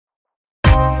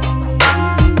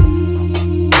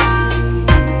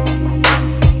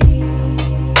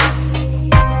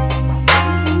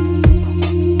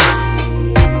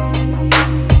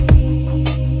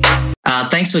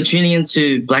thanks for tuning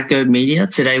into Black Goat Media.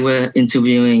 Today we're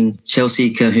interviewing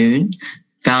Chelsea Cahoon,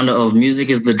 founder of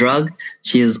Music is the Drug.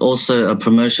 She is also a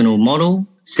promotional model,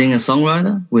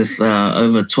 singer-songwriter with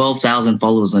over 12,000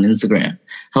 followers on Instagram.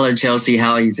 Hello, Chelsea.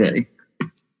 How are you today?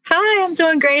 Hi, I'm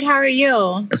doing great. How are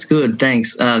you? That's good.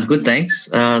 Thanks. Good, thanks.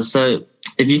 So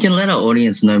if you can let our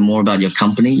audience know more about your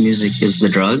company, Music is the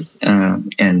Drug,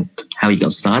 and how you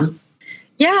got started.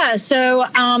 Yeah, so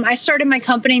I started my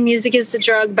company, Music is the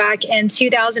Drug, back in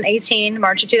 2018,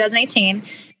 March of 2018.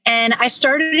 And I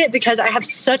started it because I have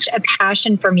such a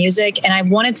passion for music, and I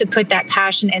wanted to put that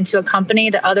passion into a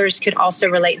company that others could also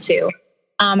relate to.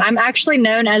 I'm actually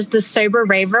known as the sober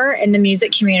raver in the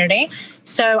music community.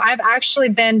 So I've actually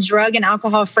been drug and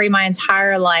alcohol free my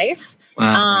entire life.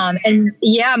 Wow. And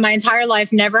yeah, my entire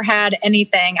life never had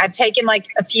anything. I've taken like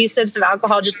a few sips of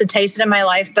alcohol just to taste it in my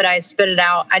life, but I spit it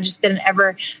out. I just didn't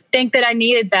ever think that I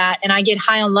needed that. And I get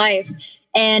high on life.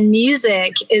 And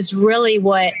music is really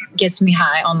what gets me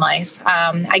high on life.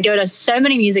 I go to so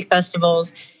many music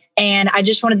festivals, and I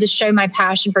just wanted to show my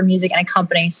passion for music and a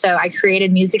company. So I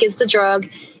created Music is the Drug.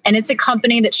 And it's a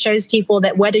company that shows people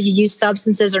that whether you use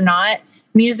substances or not,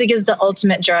 music is the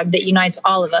ultimate drug that unites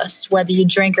all of us, whether you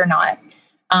drink or not.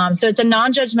 So it's a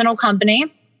non-judgmental company.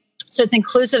 So it's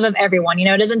inclusive of everyone. You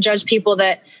know, it doesn't judge people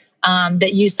that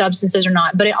use substances or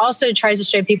not, but it also tries to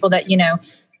show people that, you know,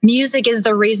 music is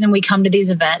the reason we come to these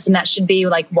events. And that should be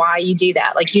like why you do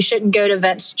that. Like you shouldn't go to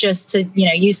events just to, you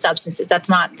know, use substances. That's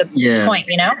not the point,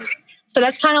 you know? So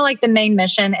that's kind of like the main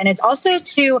mission. And it's also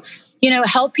to, you know,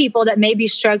 help people that may be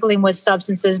struggling with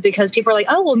substances, because people are like,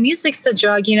 oh, well, music's the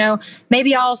drug, you know,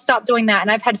 maybe I'll stop doing that.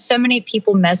 And I've had so many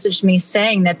people message me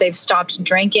saying that they've stopped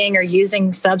drinking or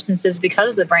using substances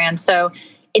because of the brand. So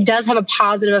it does have a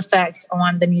positive effect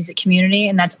on the music community.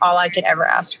 And that's all I could ever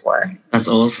ask for. That's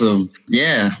awesome.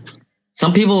 Yeah.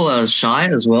 Some people are shy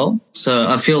as well. So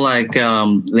I feel like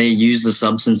they use the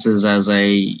substances as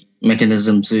a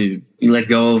mechanism to let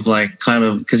go of, like, kind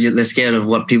of, because they're scared of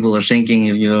what people are thinking.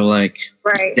 If you're like,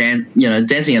 right,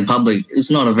 dancing in public,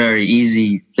 it's not a very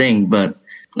easy thing, but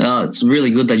it's really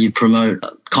good that you promote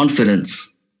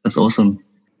confidence. That's awesome.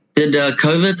 Did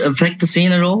COVID affect the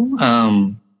scene at all?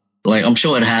 Like, I'm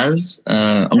sure it has.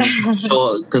 I'm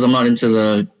sure, because I'm not into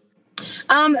the.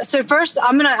 So first,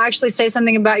 I'm going to actually say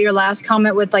something about your last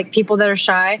comment with like people that are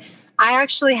shy. I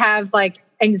actually have like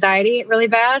anxiety really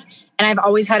bad. And I've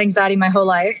always had anxiety my whole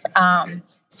life.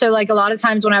 So like a lot of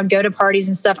times when I would go to parties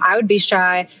and stuff, I would be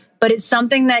shy, but it's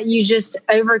something that you just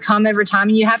overcome over time.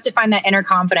 And you have to find that inner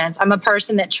confidence. I'm a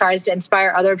person that tries to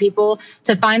inspire other people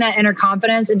to find that inner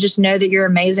confidence and just know that you're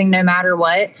amazing no matter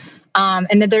what.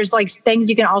 And that there's like things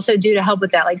you can also do to help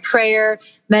with that, like prayer,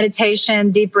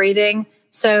 meditation, deep breathing.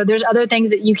 So there's other things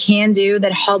that you can do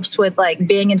that helps with like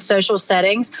being in social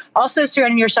settings. Also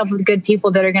surrounding yourself with good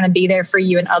people that are going to be there for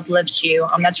you and uplift you.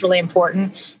 That's really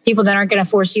important. People that aren't going to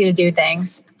force you to do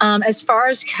things. As far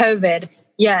as COVID,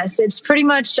 yes, it's pretty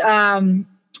much, I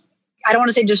don't want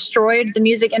to say destroyed the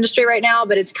music industry right now,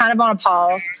 but it's kind of on a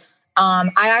pause.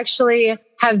 I actually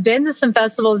have been to some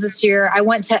festivals this year. I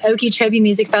went to Okeechobee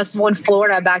Music Festival in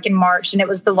Florida back in March, and it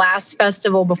was the last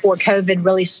festival before COVID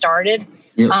really started.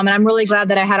 Yep. And I'm really glad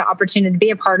that I had an opportunity to be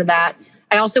a part of that.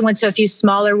 I also went to a few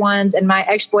smaller ones, and my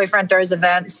ex-boyfriend throws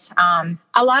events.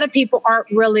 A lot of people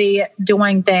aren't really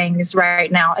doing things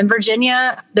right now. In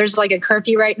Virginia, there's like a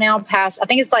curfew right now past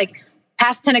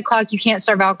 10 o'clock, you can't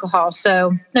serve alcohol.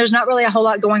 So there's not really a whole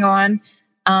lot going on.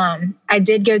 I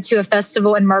did go to a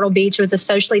festival in Myrtle Beach. It was a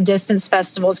socially distanced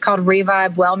festival. It's called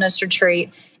Revive Wellness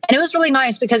Retreat. And it was really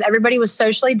nice because everybody was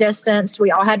socially distanced.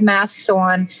 We all had masks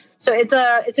on. So it's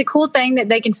a cool thing that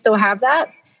they can still have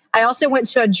that. I also went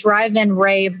to a drive-in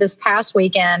rave this past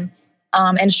weekend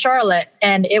in Charlotte,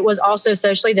 and it was also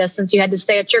socially distanced. You had to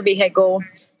stay at your vehicle.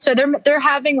 So they're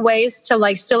having ways to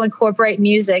like still incorporate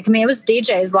music. I mean, it was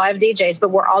DJs, live DJs,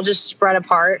 but we're all just spread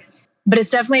apart. But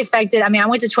it's definitely affected. I mean, I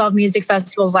went to 12 music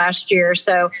festivals last year,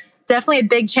 so definitely a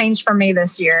big change for me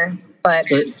this year. But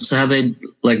so have they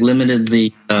like limited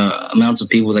the amounts of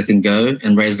people that can go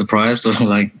and raise the price, or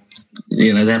like,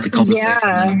 you know, they have to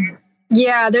compensate?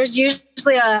 Yeah. There's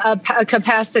usually a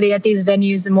capacity at these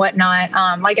venues and whatnot.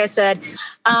 Like I said,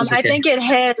 I think it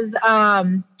has.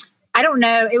 I don't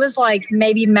know. It was like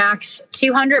maybe max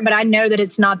 200, but I know that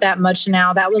it's not that much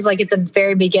now. That was like at the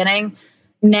very beginning.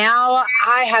 Now,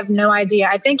 I have no idea.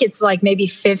 I think it's like maybe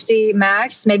 50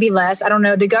 max, maybe less. I don't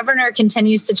know. The governor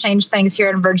continues to change things here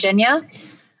in Virginia,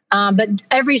 but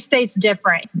every state's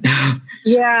different.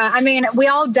 Yeah, I mean, we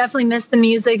all definitely miss the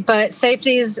music, but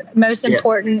safety is most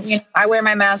important. You know, I wear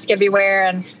my mask everywhere,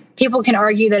 and people can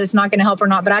argue that it's not going to help or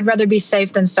not, but I'd rather be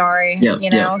safe than sorry.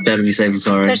 Yeah, better be safe than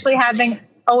sorry. Especially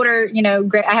older,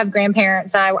 I have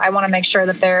grandparents, and I want to make sure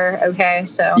that they're okay.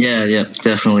 So yeah,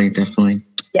 definitely.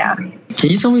 Yeah. Can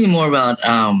you tell me more about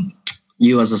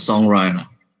you as a songwriter?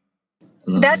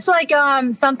 That's like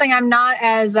something I'm not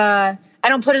as I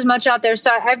don't put as much out there.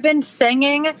 So I've been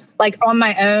singing like on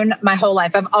my own my whole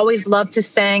life. I've always loved to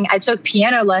sing. I took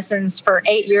piano lessons for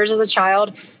 8 years as a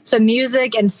child. So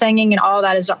music and singing and all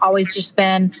that has always just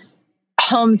been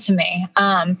home to me.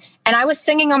 And I was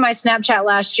singing on my Snapchat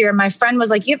last year. My friend was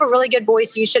like, "You have a really good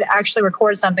voice. You should actually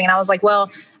record something." And I was like,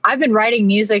 "Well, I've been writing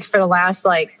music for the last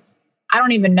I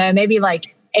don't even know, maybe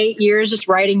 8 years just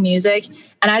writing music."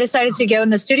 And I decided to go in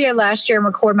the studio last year and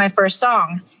record my first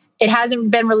song. It hasn't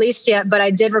been released yet, but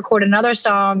I did record another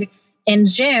song in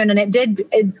June, and it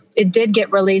did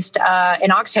get released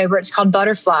in October. It's called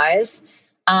Butterflies.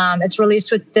 It's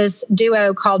released with this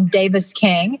duo called Davis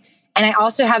King. And I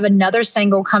also have another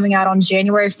single coming out on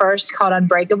January 1st called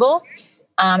Unbreakable.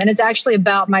 And it's actually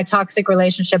about my toxic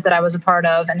relationship that I was a part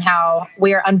of and how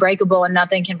we are unbreakable and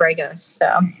nothing can break us.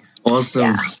 So awesome.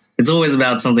 Yeah. It's always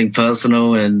about something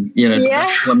personal, and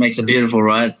that's what makes it beautiful,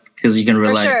 right? Because you can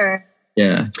relate. For sure.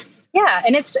 Yeah. Yeah,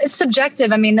 and it's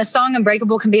subjective. I mean, the song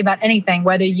Unbreakable can be about anything,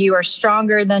 whether you are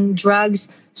stronger than drugs,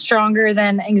 stronger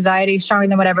than anxiety, stronger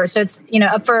than whatever. So it's,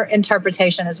 up for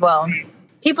interpretation as well.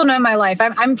 People know my life.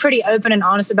 I'm pretty open and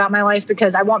honest about my life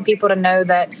because I want people to know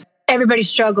that everybody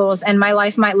struggles, and my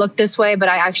life might look this way, but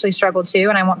I actually struggle too.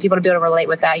 And I want people to be able to relate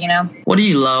with that, What do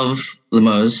you love the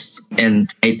most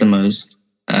and hate the most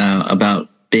about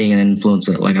being an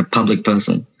influencer, like a public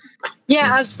person?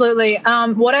 Yeah, absolutely.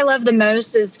 What I love the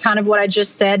most is kind of what I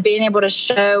just said, being able to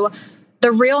show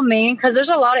the real me, because there's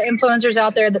a lot of influencers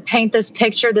out there that paint this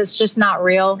picture that's just not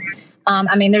real.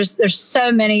 I mean, there's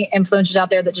so many influencers out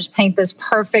there that just paint this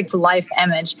perfect life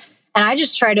image. And I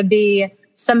just try to be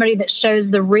somebody that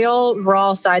shows the real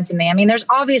raw sides of me. I mean, there's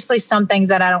obviously some things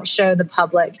that I don't show the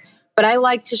public, but I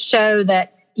like to show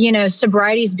that,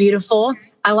 sobriety is beautiful.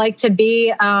 I like to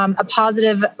be a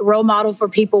positive role model for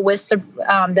people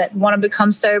that want to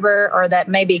become sober or that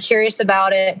may be curious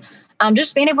about it.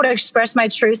 Just being able to express my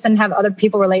truths and have other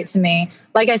people relate to me.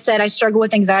 Like I said, I struggle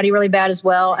with anxiety really bad as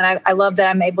well. And I love that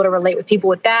I'm able to relate with people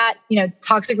with that,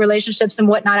 toxic relationships and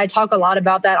whatnot. I talk a lot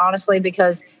about that, honestly,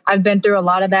 because I've been through a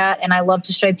lot of that. And I love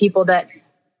to show people that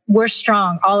we're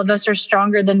strong. All of us are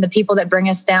stronger than the people that bring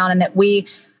us down, and that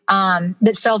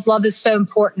that self-love is so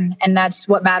important. And that's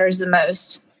what matters the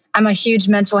most. I'm a huge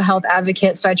mental health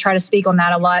advocate, so I try to speak on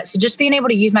that a lot. So just being able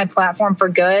to use my platform for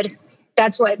good,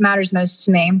 that's what matters most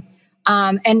to me.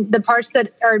 And the parts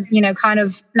that are, kind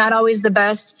of not always the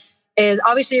best is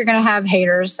obviously you're going to have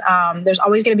haters. There's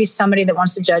always going to be somebody that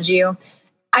wants to judge you.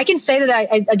 I can say that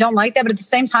I don't like that, but at the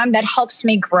same time, that helps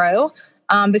me grow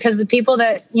because the people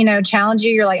that, challenge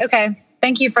you, you're like, okay,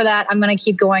 thank you for that. I'm going to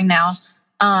keep going now.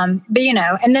 But,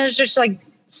 and there's just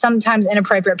sometimes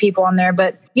inappropriate people on there.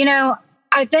 But,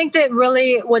 I think that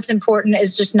really what's important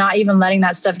is just not even letting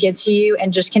that stuff get to you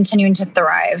and just continuing to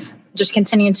thrive, just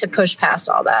continuing to push past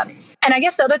all that. And I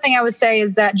guess the other thing I would say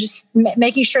is that just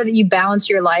making sure that you balance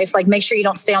your life, make sure you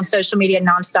don't stay on social media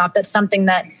nonstop. That's something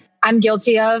that I'm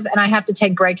guilty of, and I have to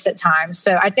take breaks at times.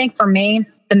 So I think for me,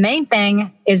 the main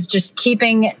thing is just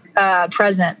keeping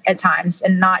present at times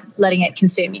and not letting it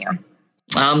consume you.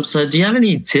 So do you have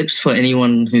any tips for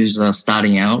anyone who's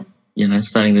starting out?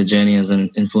 Starting the journey as an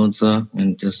influencer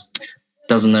and just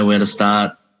doesn't know where to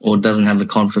start or doesn't have the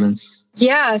confidence?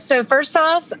 Yeah. So first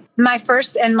off, my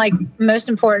first and most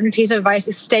important piece of advice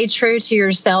is stay true to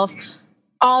yourself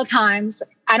all times.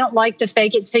 I don't like the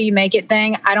fake it till you make it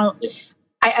thing. I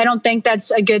don't think that's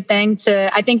a good thing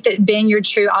I think that being your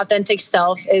true authentic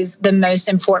self is the most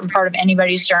important part of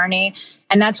anybody's journey.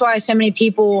 And that's why so many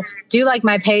people do like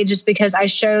my page, just because I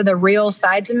show the real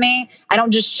sides of me. I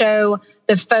don't just show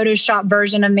the Photoshop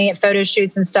version of me at photo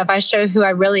shoots and stuff. I show who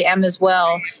I really am as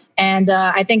well. And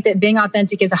I think that being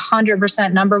authentic is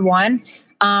 100% number one.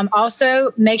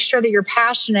 Also, make sure that you're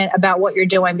passionate about what you're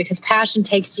doing, because passion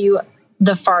takes you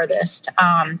the farthest.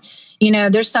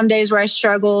 There's some days where I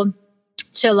struggle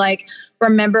to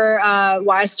remember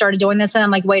why I started doing this. And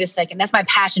I'm like, wait a second, that's my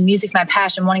passion. Music's my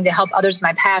passion. Wanting to help others is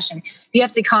my passion. You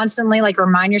have to constantly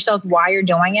remind yourself why you're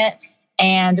doing it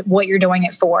and what you're doing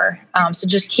it for. So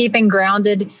just keeping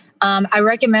grounded. I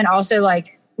recommend also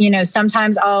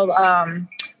sometimes I'll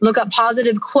look up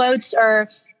positive quotes, or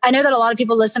I know that a lot of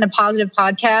people listen to positive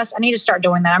podcasts. I need to start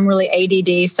doing that. I'm really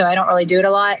ADD, so I don't really do it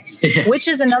a lot, which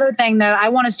is another thing though. I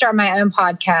want to start my own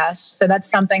podcast. So that's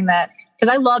something that,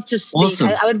 because I love to speak.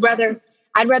 Awesome.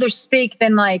 I'd rather speak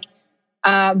than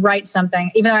write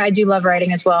something, even though I do love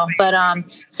writing as well. But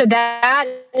so that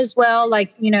as well,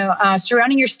 like,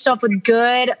 surrounding yourself with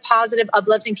good, positive,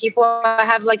 uplifting people. I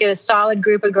have like a solid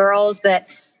group of girls that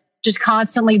just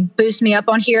constantly boost me up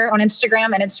on here on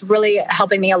Instagram. And it's really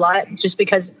helping me a lot, just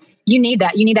because you need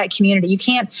that. You need that community. You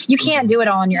can't do it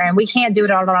all on your own. We can't do it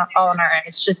all on our own.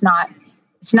 It's just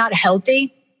it's not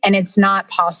healthy, and it's not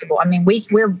possible. I mean,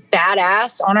 we're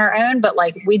badass on our own, but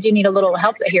like, we do need a little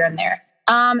help here and there.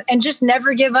 And just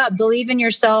never give up. Believe in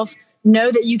yourself.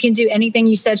 Know that you can do anything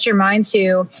you set your mind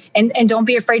to, and don't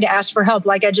be afraid to ask for help.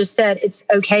 Like I just said, it's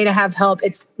okay to have help.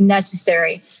 It's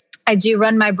necessary. I do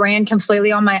run my brand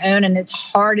completely on my own, and it's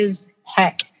hard as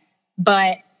heck.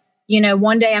 But,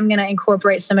 one day I'm going to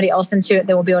incorporate somebody else into it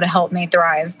that will be able to help me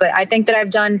thrive. But I think that I've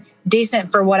done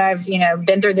decent for what I've,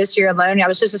 been through this year alone. I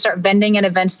was supposed to start vending at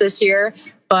events this year,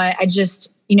 but I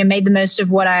just, made the most of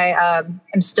what I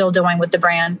am still doing with the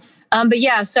brand. But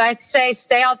yeah, so I'd say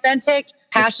stay authentic.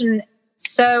 Passion,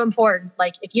 so important.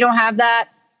 Like, if you don't have that,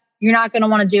 you're not going to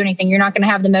want to do anything. You're not going to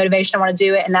have the motivation to want to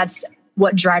do it. And that's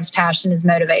what drives passion, is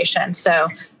motivation. So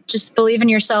just believe in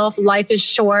yourself. Life is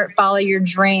short. Follow your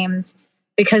dreams,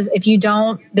 because if you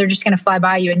don't, they're just going to fly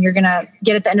by you, and you're going to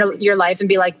get at the end of your life and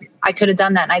be like, I could have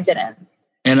done that and I didn't.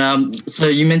 And so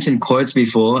you mentioned quotes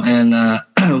before, and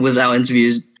with our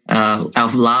interviews,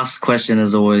 our last question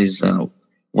is always,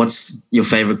 what's your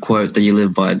favorite quote that you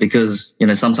live by? Because,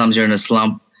 sometimes you're in a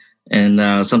slump,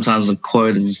 and sometimes a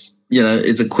quote is,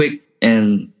 it's a quick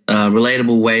and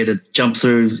relatable way to jump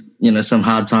through, some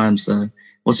hard times. So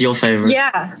what's your favorite?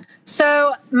 Yeah.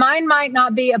 So mine might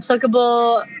not be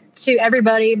applicable to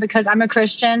everybody because I'm a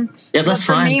Christian. Yeah, that's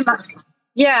fine.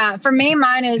 For me,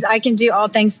 mine is, I can do all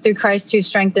things through Christ who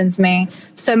strengthens me.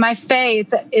 So my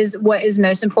faith is what is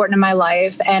most important in my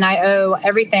life, and I owe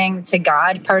everything to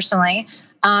God personally.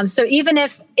 So even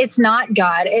if it's not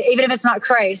God, even if it's not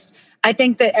Christ, I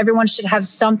think that everyone should have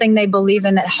something they believe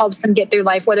in that helps them get through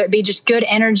life, whether it be just good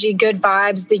energy, good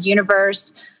vibes, the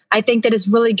universe. I think that it's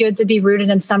really good to be rooted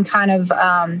in some kind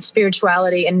of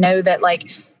spirituality, and know that, like,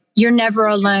 you're never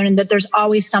alone, and that there's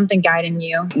always something guiding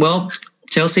you. Well,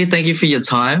 Chelsea, thank you for your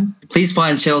time. Please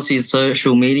find Chelsea's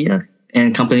social media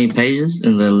and company pages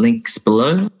in the links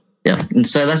below. Yeah, and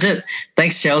so that's it.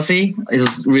 Thanks, Chelsea. It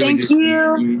was really good. Thank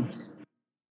you.